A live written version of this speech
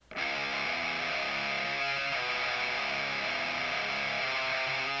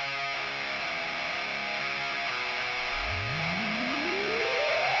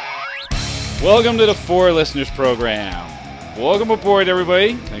Welcome to the Four Listeners Program. Welcome aboard,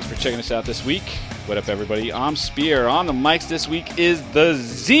 everybody. Thanks for checking us out this week. What up, everybody? I'm Spear. On the mics this week is the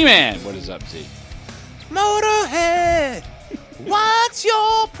Z-Man. What is up, Z? Motorhead, what's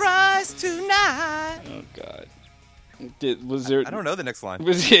your price tonight? Oh, God. Was there? I don't know the next line.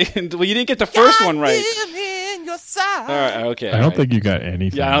 Well, you didn't get the first one right. In your side. All right, okay. I don't think you got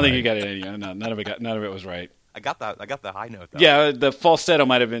anything. Yeah, I don't right. think you got it. No, none of it was right. I got the high note though. Yeah, the falsetto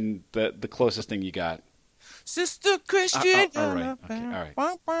might have been the closest thing you got. Sister Christian. All right. Okay.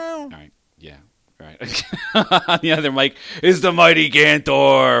 All right. Yeah. All right. On the other mic is the mighty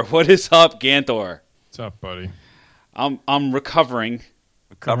Ganthor. What is up, Ganthor? What's up, buddy? I'm recovering.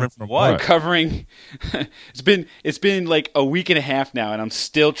 Recovering from what? Recovering. It's been like a week and a half now, and I'm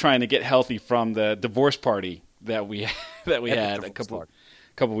still trying to get healthy from the divorce party that we had a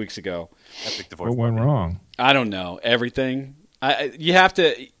couple weeks ago. Epic divorce. What went wrong? I don't know. Everything. You have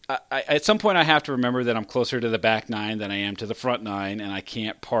to. At some point, I have to remember that I'm closer to the back nine than I am to the front nine, and I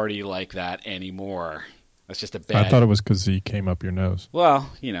can't party like that anymore. That's just a bad. I thought it was because Z came up your nose. Well,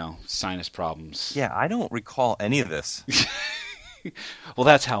 sinus problems. Yeah, I don't recall any of this. Well,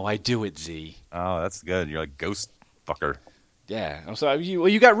 that's how I do it, Z. Oh, that's good. You're like ghost fucker. Yeah. So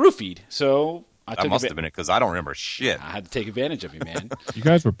you got roofied, so That must have been it because I don't remember shit. I had to take advantage of you, man. You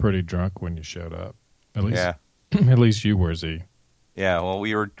guys were pretty drunk when you showed up. At least, Yeah. At least you were, Z. Yeah. Well,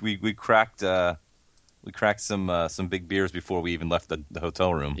 we cracked some big beers before we even left the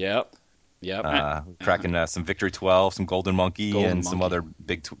hotel room. Yep. Cracking some Victory 12, some Golden Monkey, some other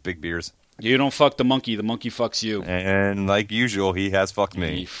big beers. You don't fuck the monkey fucks you. And like usual, he has fucked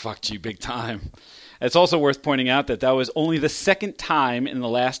me. He fucked you big time. It's also worth pointing out that was only the second time in the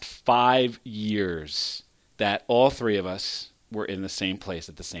last 5 years that all three of us were in the same place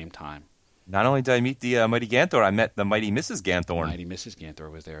at the same time. Not only did I meet the mighty Ganthor, I met the mighty Mrs. Ganthor. Mighty Mrs.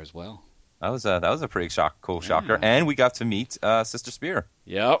 Ganthor was there as well. That was a pretty cool shocker, and we got to meet Sister Spear.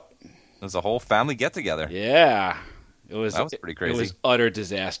 Yep. It was a whole family get together. Yeah. That was pretty crazy. It was utter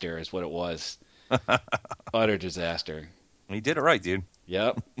disaster, is what it was. Utter disaster. He did it right, dude.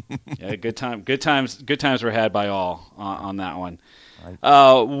 Yep. Yeah, good times were had by all on that one.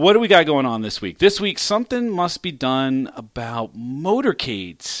 What do we got going on this week? This week, something must be done about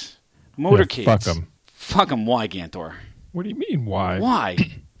motorcades. Motorcades. Yeah, fuck them. Fuck them. Why, Ganthor? What do you mean, why? Why?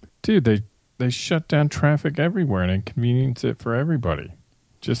 Dude, they shut down traffic everywhere and inconvenience it for everybody.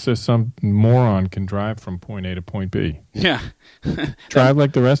 Just so some moron can drive from point A to point B. Yeah. Drive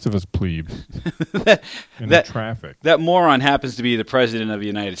like the rest of us plebe. in the traffic. That moron happens to be the President of the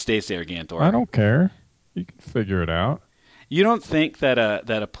United States there, Ganthor. I don't care. You can figure it out. You don't think that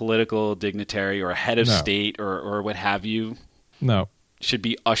a political dignitary or a head of state or what have you should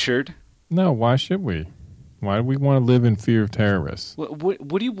be ushered? No, why should we? Why do we want to live in fear of terrorists?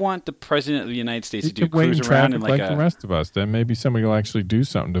 What do you want the President of the United States to do? Wait Cruise in around traffic in like the rest of us. Then maybe somebody will actually do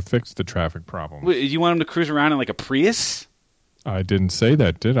something to fix the traffic problem. You want him to cruise around in like a Prius? I didn't say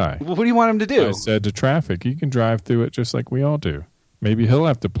that, did I? What do you want him to do? I said to traffic. You can drive through it just like we all do. Maybe he'll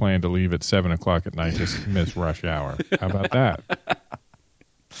have to plan to leave at 7 o'clock at night to miss rush hour. How about that?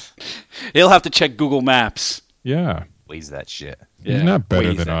 He'll have to check Google Maps. Yeah. Waze that shit. Yeah, he's not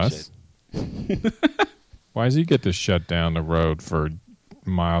better waze than that us. Why does he get to shut down the road for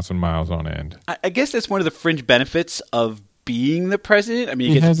miles and miles on end? I guess that's one of the fringe benefits of being the president. I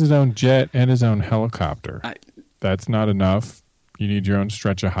mean, he has his own jet and his own helicopter. That's not enough. You need your own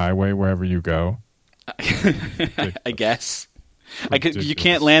stretch of highway wherever you go. I guess. You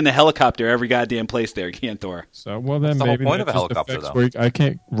can't land the helicopter every goddamn place there, Ganthor. So, well, then that's maybe the whole point of a helicopter, though. I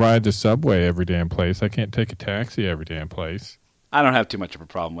can't ride the subway every damn place. I can't take a taxi every damn place. I don't have too much of a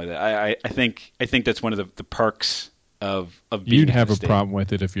problem with it. I think that's one of the perks of being. You'd have a problem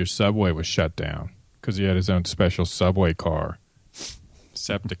with it if your subway was shut down because he had his own special subway car,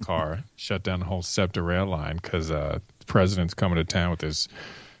 SEPTA car, shut down the whole SEPTA rail line because the president's coming to town with his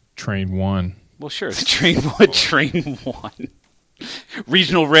Train 1. Well, sure, Train 1,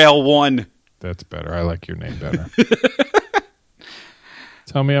 Regional Rail 1. That's better. I like your name better.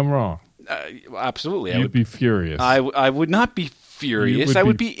 Tell me I'm wrong. Absolutely. You'd be furious. I would not be furious. I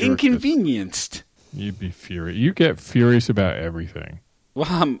would be inconvenienced. You'd be furious. You get furious about everything.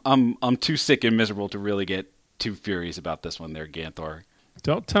 Well, I'm too sick and miserable to really get too furious about this one there, Ganthor.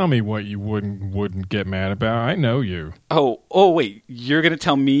 Don't tell me what you wouldn't get mad about. I know you. Oh, wait. You're going to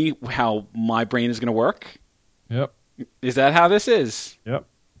tell me how my brain is going to work? Yep. Is that how this is? Yep.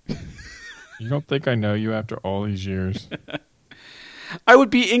 You don't think I know you after all these years? I would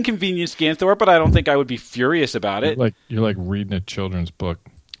be inconvenienced, Ganthor, but I don't think I would be furious about it. You're like reading a children's book.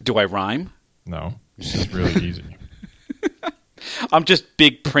 Do I rhyme? No. It's just really easy. I'm just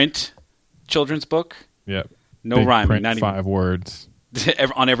big print children's book. Yep. No Big rhyming. print, Not 5 words.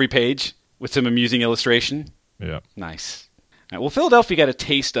 even on every page with some amusing illustration. Yep. Nice. All right, well, Philadelphia got a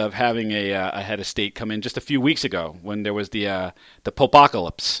taste of having a head of state come in just a few weeks ago when there was the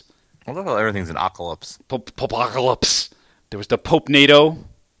Popocalypse. Well, everything's an apocalypse. Popocalypse. There was the Pope NATO.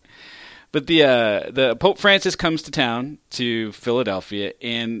 But the Pope Francis comes to town, to Philadelphia,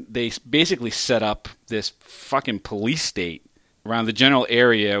 and they basically set up this fucking police state around the general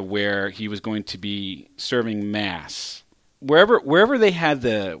area where he was going to be serving mass. Wherever they had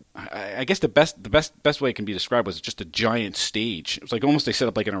I guess the best way it can be described was just a giant stage. It was like almost they set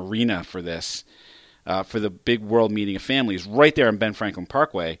up like an arena for this, for the big world meeting of families right there on Ben Franklin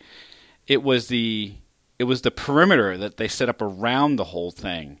Parkway. It was the perimeter that they set up around the whole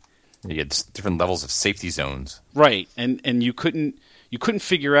thing. You get different levels of safety zones. Right, and you couldn't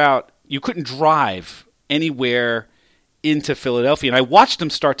figure out, you couldn't drive anywhere into Philadelphia. And I watched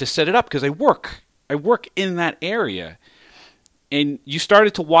them start to set it up because I work in that area. And you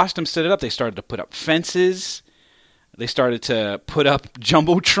started to watch them set it up. They started to put up fences. They started to put up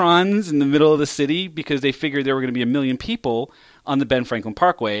jumbotrons in the middle of the city because they figured there were going to be 1 million people on the Ben Franklin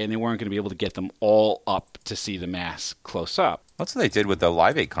Parkway, and they weren't going to be able to get them all up to see the mass close up. That's what they did with the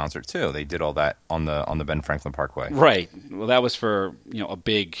Live Aid concert too. They did all that on the Ben Franklin Parkway. Right. Well, that was for a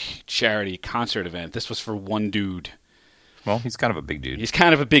big charity concert event. This was for one dude. Well, he's kind of a big dude. He's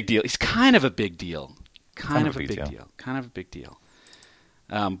kind of a big deal.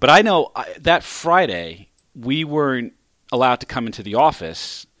 But I know that Friday we weren't allowed to come into the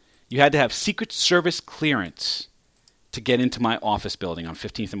office. You had to have Secret Service clearance to get into my office building on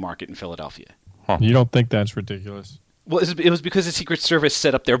 15th and Market in Philadelphia. Huh. You don't think that's ridiculous? Well, it was because the Secret Service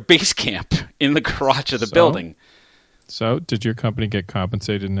set up their base camp in the garage of the building. So, did your company get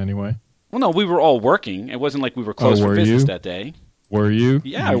compensated in any way? Well, no, we were all working. It wasn't like we were closed for business that day. Were you?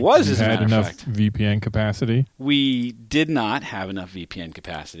 Yeah, I was, as a matter of fact. You had enough VPN capacity? We did not have enough VPN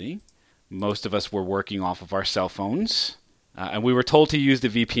capacity. Most of us were working off of our cell phones, and we were told to use the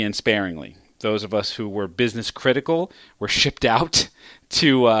VPN sparingly. Those of us who were business critical were shipped out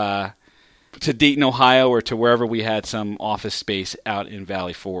to Dayton, Ohio, or to wherever we had some office space out in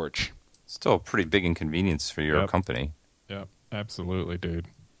Valley Forge. Still a pretty big inconvenience for your company. Yep, absolutely, dude.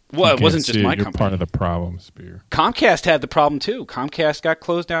 Well, it wasn't just my company. You're part of the problem, Spear. Comcast had the problem, too. Comcast got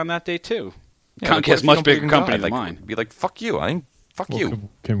closed down that day, too. Yeah, Comcast, much bigger company than mine. Be like, fuck you. Fuck you.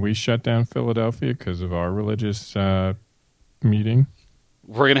 Can we shut down Philadelphia because of our religious meeting?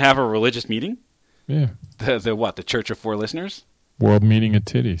 We're going to have a religious meeting? Yeah. The what? The Church of Four Listeners? World meeting of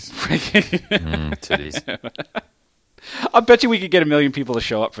titties. Titties. I'll bet you we could get 1 million people to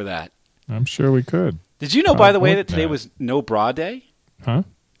show up for that. I'm sure we could. Did you know, by the way, that today was No Bra Day? Huh?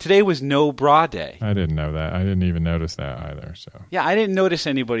 Today was No Bra Day. I didn't know that. I didn't even notice that either. So yeah, I didn't notice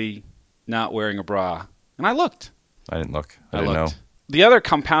anybody not wearing a bra. And I looked. I didn't look. I didn't know. The other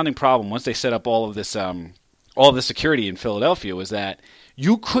compounding problem, once they set up all of this, all of the security in Philadelphia, was that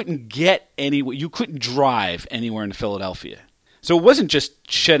you couldn't drive anywhere in Philadelphia. So it wasn't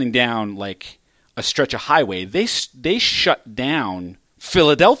just shutting down like a stretch of highway. They shut down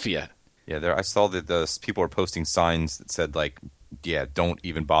Philadelphia. Yeah, I saw that the people were posting signs that said like, "Yeah, don't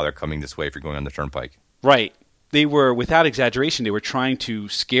even bother coming this way if you're going on the turnpike." Right. They were, without exaggeration, they were trying to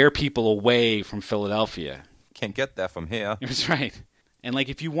scare people away from Philadelphia. Can't get that from here. That's right. And like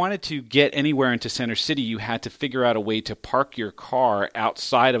if you wanted to get anywhere into Center City, you had to figure out a way to park your car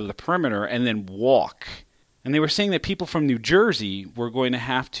outside of the perimeter and then walk. And they were saying that people from New Jersey were going to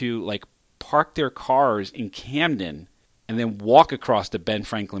have to like park their cars in Camden and then walk across the Ben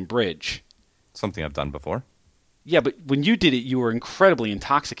Franklin Bridge. Something I've done before. Yeah, but when you did it, you were incredibly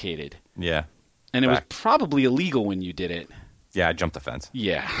intoxicated. Yeah. And it was probably illegal when you did it. Yeah, I jumped the fence.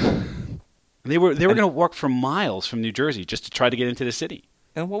 Yeah. They were going to walk for miles from New Jersey just to try to get into the city.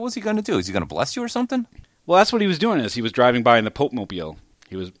 And what was he going to do? Is he going to bless you or something? Well, that's what he was doing as he was driving by in the Pope Mobile.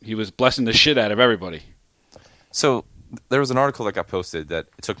 He was blessing the shit out of everybody. So there was an article that got posted that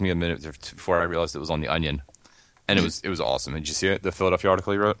it took me a minute before I realized it was on The Onion. And it was awesome. Did you see it? The Philadelphia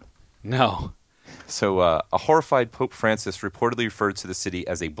article he wrote? No. So a horrified Pope Francis reportedly referred to the city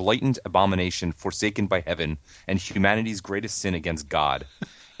as a blatant abomination forsaken by heaven and humanity's greatest sin against God.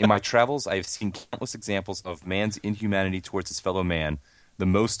 In my travels, I have seen countless examples of man's inhumanity towards his fellow man, the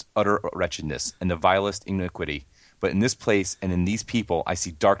most utter wretchedness, and the vilest iniquity. But in this place and in these people, I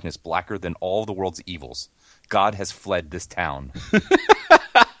see darkness blacker than all the world's evils. God has fled this town.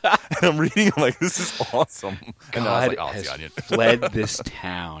 And I'm reading, I'm like, this is awesome. And then I was like, has fled this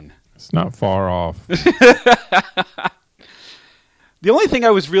town. It's not far off. The only thing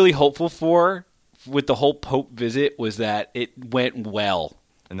I was really hopeful for with the whole Pope visit was that it went well.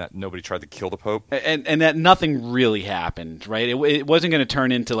 And that nobody tried to kill the Pope? And that nothing really happened, right? It wasn't going to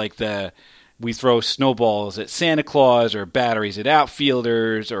turn into like we throw snowballs at Santa Claus or batteries at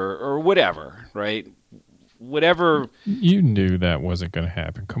outfielders or whatever, right? Whatever. You knew that wasn't going to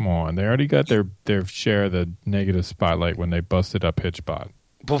happen. Come on. They already got their share of the negative spotlight when they busted up Hitchbot.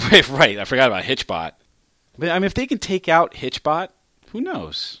 Right. I forgot about Hitchbot. But I mean, if they can take out Hitchbot, who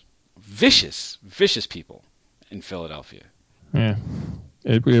knows? Vicious people in Philadelphia. Yeah.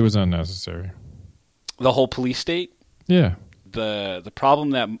 It was unnecessary. The whole police state? Yeah. The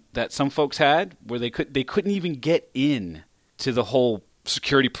problem that some folks had where they couldn't even get in to the whole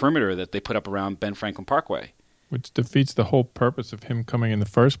security perimeter that they put up around Ben Franklin Parkway. Which defeats the whole purpose of him coming in the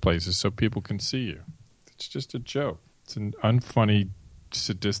first place, is so people can see you. It's just a joke. It's an unfunny,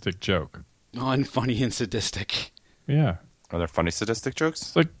 sadistic joke. Unfunny and sadistic. Yeah. Are there funny sadistic jokes?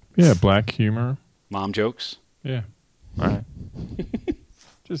 It's like, yeah, black humor. Mom jokes? Yeah. All right.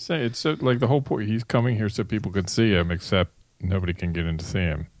 Just say it's so, like the whole point. He's coming here so people can see him, except nobody can get in to see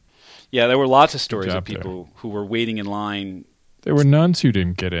him. Yeah, there were lots of stories of people who were waiting in line. There were nuns who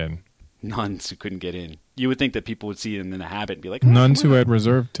didn't get in. Nuns who couldn't get in. You would think that people would see them in a habit and be like, nuns who had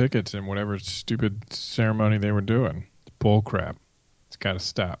reserved tickets in whatever stupid ceremony they were doing. It's bull crap. It's got to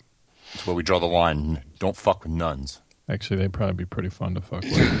stop. That's where we draw the line. Don't fuck with nuns. Actually, they'd probably be pretty fun to fuck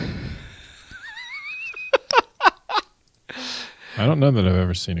with. I don't know that I've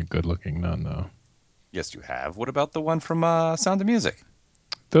ever seen a good-looking nun, though. Yes, you have. What about the one from Sound of Music?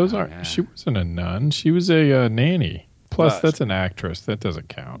 Those aren't. Yeah. She wasn't a nun. She was a nanny. Plus, that's an actress. That doesn't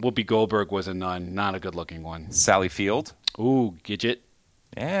count. Whoopi Goldberg was a nun, not a good-looking one. Sally Field? Ooh, Gidget.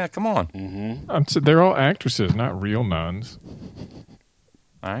 Yeah, come on. Mm-hmm. They're all actresses, not real nuns.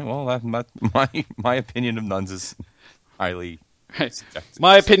 All right, well, my opinion of nuns is highly subjective.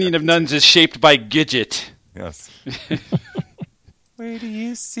 My opinion of nuns is shaped by Gidget. Yes. Where do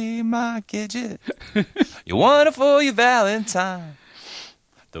you see my Gidget? You want her for your Valentine.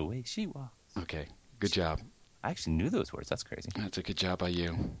 The way she walks. Okay, good job. I actually knew those words. That's crazy. That's a good job by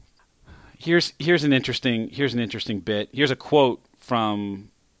you. Here's an interesting bit. Here's a quote from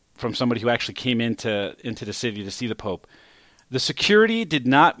somebody who actually came into the city to see the Pope. The security did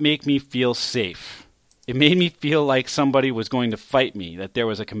not make me feel safe. It made me feel like somebody was going to fight me, that there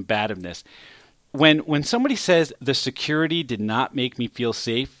was a combativeness. When somebody says the security did not make me feel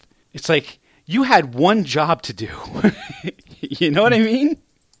safe, it's like you had one job to do. You know what I mean?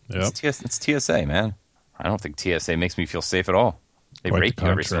 Yep. It's TSA, man. I don't think TSA makes me feel safe at all. They rape you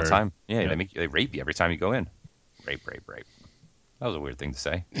every single time. Yeah, yeah. They rape you every time you go in. Rape. That was a weird thing to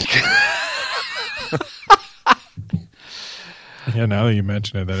say. Yeah, now that you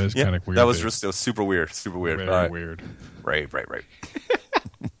mention it, that is kind of weird. That was just super weird. Super weird. Very weird. Rape.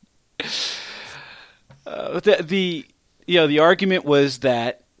 The argument was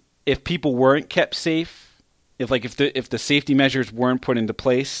that if people weren't kept safe, if the safety measures weren't put into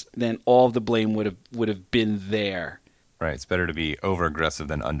place, then all of the blame would have been there. Right. It's better to be over aggressive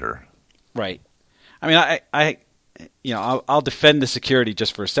than under. Right. I mean, I'll defend the security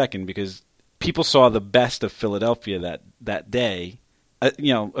just for a second because people saw the best of Philadelphia that day.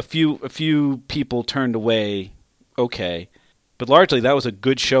 A few people turned away. Okay. But largely, that was a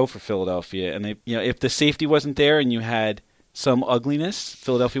good show for Philadelphia. And if the safety wasn't there and you had some ugliness,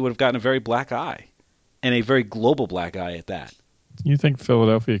 Philadelphia would have gotten a very black eye, and a very global black eye at that. You think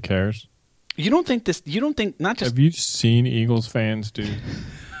Philadelphia cares? You don't think not just? Have you seen Eagles fans, dude,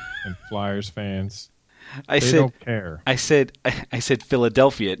 and Flyers fans? They don't care. I said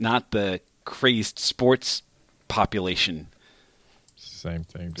Philadelphia, not the crazed sports population. Same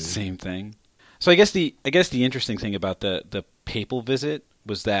thing, dude. Same thing. So I guess the interesting thing about the papal visit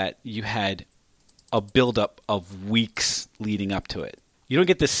was that you had a buildup of weeks leading up to it. You don't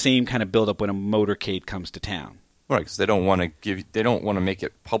get the same kind of buildup when a motorcade comes to town, right? Because they don't want to make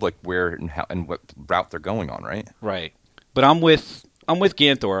it public where and how and what route they're going on, right? Right. But I'm with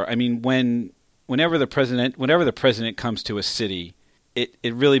Ganthor. I mean, whenever the president comes to a city, it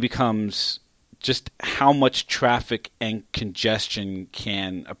really becomes just how much traffic and congestion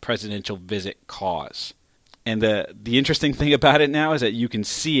can a presidential visit cause. And the interesting thing about it now is that you can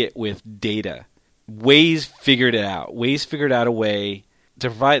see it with data. Waze figured it out. Waze figured out a way to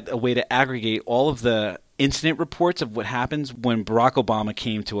provide a way to aggregate all of the incident reports of what happens when Barack Obama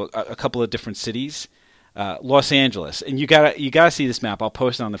came to a couple of different cities. Los Angeles. And you gotta see this map. I'll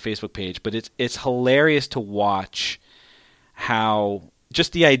post it on the Facebook page. But it's hilarious to watch how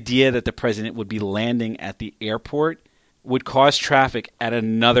just the idea that the president would be landing at the airport would cause traffic at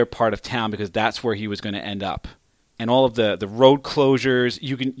another part of town because that's where he was going to end up. And all of the road closures,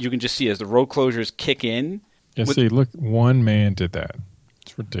 you can just see as the road closures kick in. Yeah, see, look, one man did that.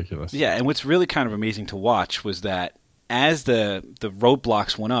 It's ridiculous. Yeah, and what's really kind of amazing to watch was that as the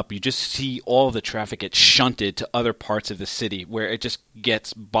roadblocks went up, you just see all the traffic get shunted to other parts of the city where it just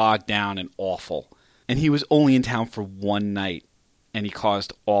gets bogged down and awful. And he was only in town for one night, and he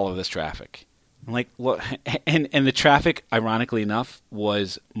caused all of this traffic. Like, look, and the traffic, ironically enough,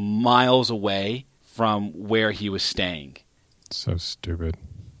 was miles away from where he was staying. So stupid.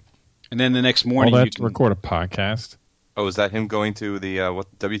 And then the next morning, all that to record a podcast. Oh, is that him going to the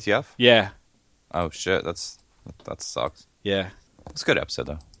what WTF? Yeah. Oh shit, that sucks. Yeah. It's a good episode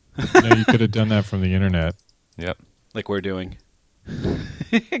though. No, you could have done that from the internet. Yep. Like we're doing.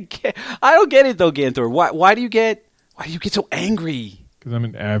 I don't get it though, Ganthor. Why do you get so angry? Because I'm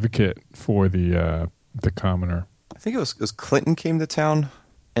an advocate for the commoner. I think it was Clinton came to town,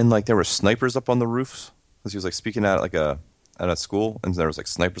 and like there were snipers up on the roofs because he was like speaking at a school, and there was like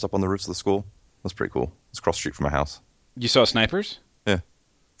snipers up on the roofs of the school. It was pretty cool. It's across the street from my house. You saw snipers? Yeah.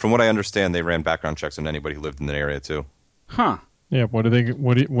 From what I understand, they ran background checks on anybody who lived in the area too. Huh. Yeah.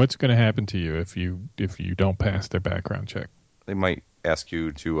 What's going to happen to you if you don't pass their background check? They might ask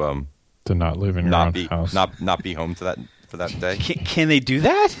you to not live in your own house. Not be home for that day. Can they do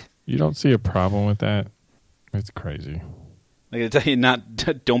that? You don't see a problem with that? It's crazy. Like I tell you,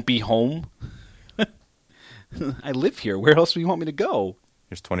 don't be home. I live here. Where else do you want me to go?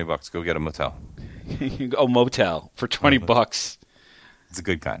 Here's $20. Go get a motel. A motel for $20. It's a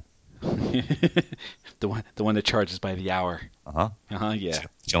good kind. the one that charges by the hour. Yeah.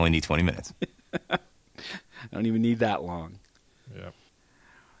 You only need 20 minutes. I don't even need that long. Yep.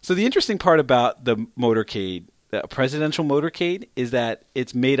 So the interesting part about the motorcade, the presidential motorcade, is that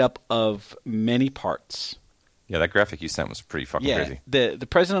it's made up of many parts. Yeah, that graphic you sent was pretty fucking crazy. The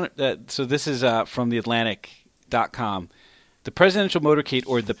president. So this is from theatlantic.com. The presidential motorcade,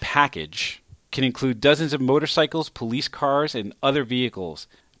 or the package, can include dozens of motorcycles, police cars, and other vehicles.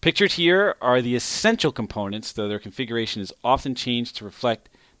 Pictured here are the essential components, though their configuration is often changed to reflect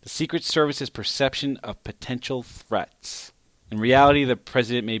the Secret Service's perception of potential threats. In reality, the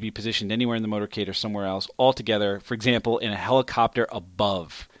president may be positioned anywhere in the motorcade or somewhere else altogether, for example, in a helicopter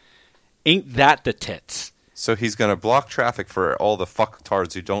above. Ain't that the tits? So he's going to block traffic for all the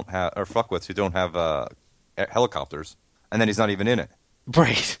fucktards who don't have, or fuckwits who don't have helicopters, and then he's not even in it.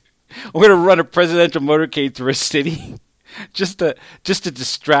 Right. We're going to run a presidential motorcade through a city just to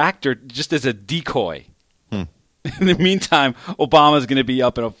distract or just as a decoy. In the meantime, Obama's going to be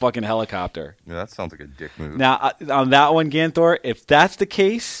up in a fucking helicopter. Yeah, that sounds like a dick move. Now, on that one, Ganthor, if that's the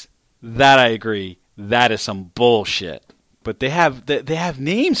case, that I agree. That is some bullshit. But they have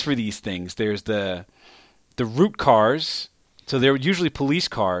names for these things. There's the route cars. So they're usually police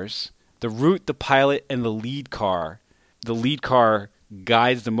cars. The route, the pilot, and the lead car. The lead car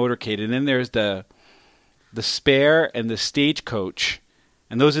guides the motorcade. And then there's the spare and the stagecoach.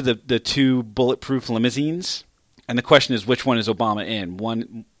 And those are the two bulletproof limousines. And the question is, which one is Obama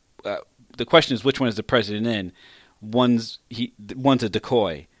in? The question is, which one is the president in? One's a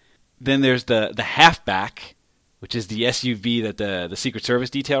decoy. Then there's the halfback, which is the SUV that the Secret Service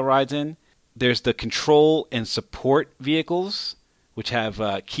detail rides in. There's the control and support vehicles, which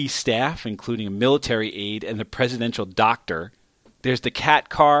have key staff, including a military aide and the presidential doctor. There's the cat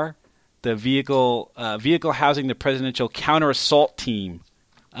car, the vehicle housing the presidential counter-assault team.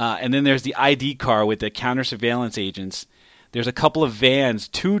 And then there's the ID car with the counter-surveillance agents. There's a couple of vans,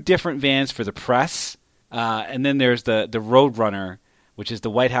 2 different vans for the press. And then there's the Roadrunner, which is the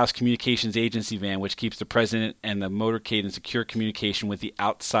White House Communications Agency van, which keeps the president and the motorcade in secure communication with the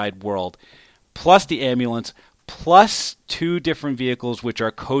outside world, plus the ambulance, plus 2 different vehicles which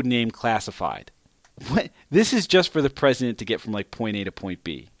are codename classified. This is just for the president to get from like point A to point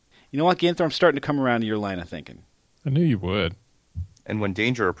B. You know what, Ganthor? I'm starting to come around to your line of thinking. I knew you would. And when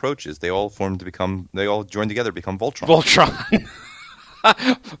danger approaches, they all join together to become Voltron. Voltron.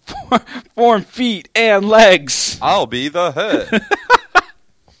 Form feet and legs. I'll be the head.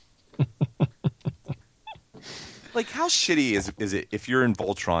 Like, how shitty is it if you're in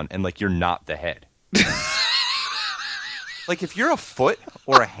Voltron and like you're not the head? Like, if you're a foot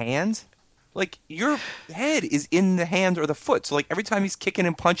or a hand, like your head is in the hand or the foot. So like every time he's kicking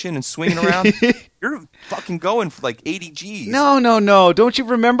and punching and swinging around, you're fucking going for like 80 G's. No. Don't you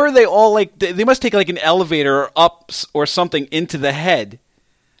remember? They all they must take like an elevator up or something into the head.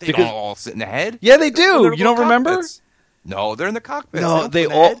 They don't all sit in the head. Yeah, they do. You don't remember? No, they're in the cockpit. No, they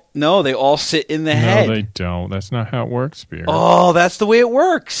all sit in the head. No, they don't. That's not how it works, Spear. Oh, that's the way it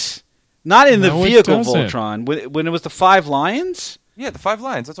works. Not in the vehicle Voltron. When it was the 5 lions? Yeah, the 5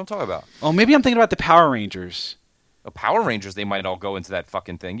 lions. That's what I'm talking about. Oh, maybe I'm thinking about the Power Rangers. The Power Rangers, they might all go into that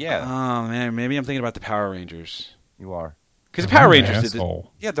fucking thing, yeah. Oh, man, maybe I'm thinking about the Power Rangers. You are. Because the Power I'm an Rangers did this.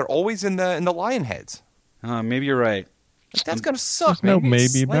 asshole. Yeah, they're always in the lion heads. Maybe you're right. Like, that's gonna suck. There's no man.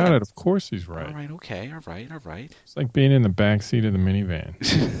 It's maybe about slammed. it. Of course he's right. All right, okay, all right. It's like being in the back seat of the minivan.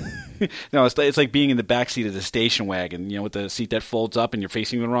 No, it's like being in the back seat of the station wagon, with the seat that folds up and you're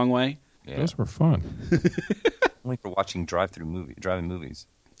facing the wrong way. Yeah. Those were fun. Only for watching driving movies.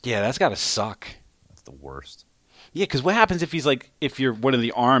 Yeah, that's got to suck. That's the worst. Yeah, because what happens if you're one of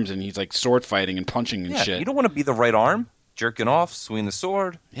the arms and he's like sword fighting and punching and Yeah, shit? you don't want to be the right arm, jerking off, swinging the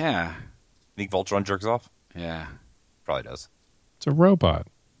sword. Yeah, Think Voltron jerks off? yeah. Probably does. It's a robot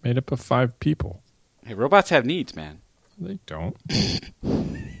made up of 5 people. Hey, robots have needs, man. They don't.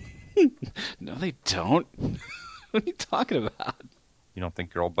 No, they don't. What are you talking about? You don't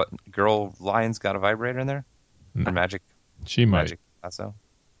think girl lion's got a vibrator in there? No. Or magic? She might. Magic lasso?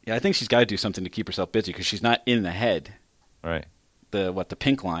 Yeah, I think she's got to do something to keep herself busy because she's not in the head. Right. The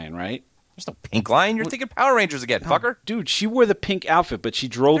pink lion, right? There's no pink lion. You're thinking Power Rangers again, fucker. Dude, she wore the pink outfit, but she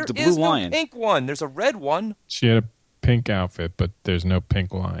drove the blue There is lion. no pink one. There's a red one. She had a pink outfit, but there's no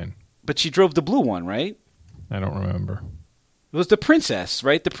pink line. But she drove the blue one, right? I don't remember. It was the princess,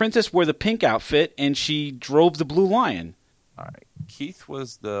 right? The princess wore the pink outfit, and she drove the blue lion. All right. Keith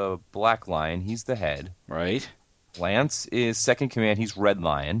was the black lion. He's the head. Right? Lance is second command. He's red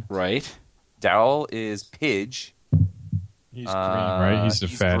lion. Right? Daryl is Pidge. He's green, right? He's the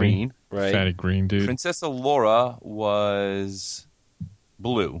fatty, green. Right. fatty green dude. Princess Allura was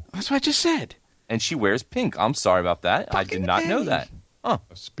blue. That's what I just said. And she wears pink. I'm sorry about that. I did not know A. that.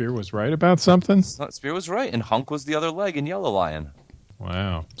 Spear was right about something? Spear was right. And Hunk was the other leg in Yellow Lion.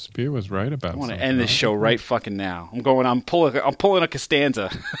 Wow. Spear was right about I want something. to end this show right fucking now. I'm pulling a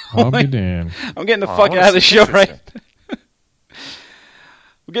Costanza. I'll be damned. I'm getting the Oh, I fuck wanna out of the see show pictures right.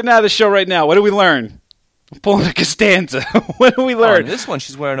 We're getting out of the show right now. What did we learn? I'm pulling a Costanza. What did we Oh, learn? in this one,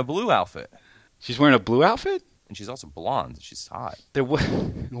 she's wearing a blue outfit. She's wearing a blue outfit? And she's also blonde. She's hot. What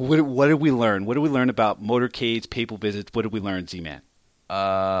did we learn? What did we learn about motorcades, papal visits? What did we learn, Z-Man?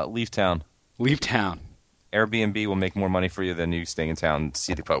 Leave town. Leave town. Airbnb will make more money for you than you staying in town to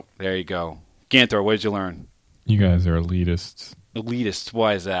see the Pope. There you go. Ganthor, what did you learn? You guys are elitists. Elitists,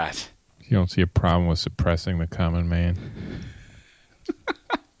 why is that? You don't see a problem with suppressing the common man.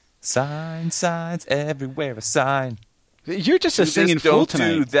 Signs everywhere. A sign. You're just a singing Just fool don't tonight.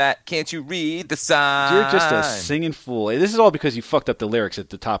 do that. Can't you read the sign? You're just a singing fool. This is all because you fucked up the lyrics at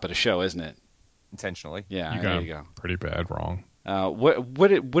the top of the show, isn't it? Intentionally. Yeah, You there got you go. pretty bad wrong. What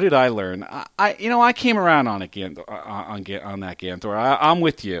did I learn? I came around on it, on that Ganthor. I'm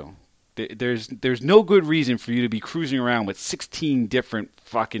with you. There's no good reason for you to be cruising around with 16 different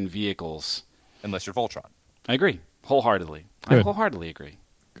fucking vehicles. Unless you're Voltron. I agree wholeheartedly. I Good. wholeheartedly agree.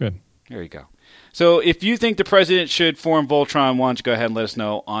 Good. There you go. So if you think the president should form Voltron, why don't you go ahead and let us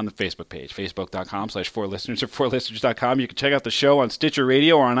know on the Facebook page, facebook.com/4listeners or 4listeners.com. You can check out the show on Stitcher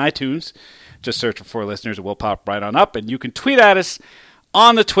Radio or on iTunes. Just search for 4Listeners and we'll pop right on up. And you can tweet at us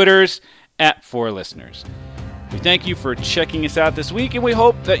on the Twitters at 4Listeners. We thank you for checking us out this week, and we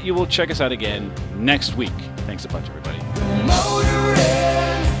hope that you will check us out again next week. Thanks a bunch, everybody.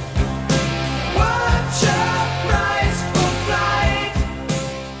 Motoring, watch out, rise for flight.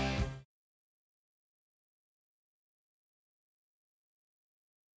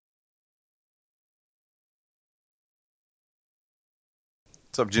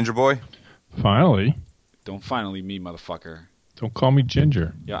 What's up, Ginger Boy? Finally. Don't finally me, motherfucker. Don't call me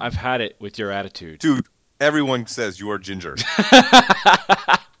Ginger. Yeah, I've had it with your attitude. Dude, everyone says you are Ginger.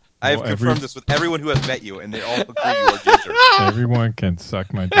 I have Well, confirmed this with everyone who has met you, and they all agree you are Ginger. Everyone can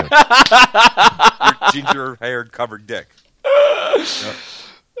suck my dick. Your ginger-haired covered dick. Yep.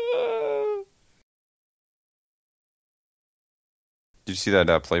 Did you see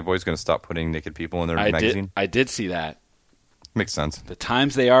that Playboy's going to stop putting naked people in their magazine? I did see that. Makes sense. The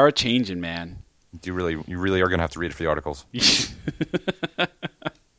times they are changing, man. You really are going to have to read it for the articles.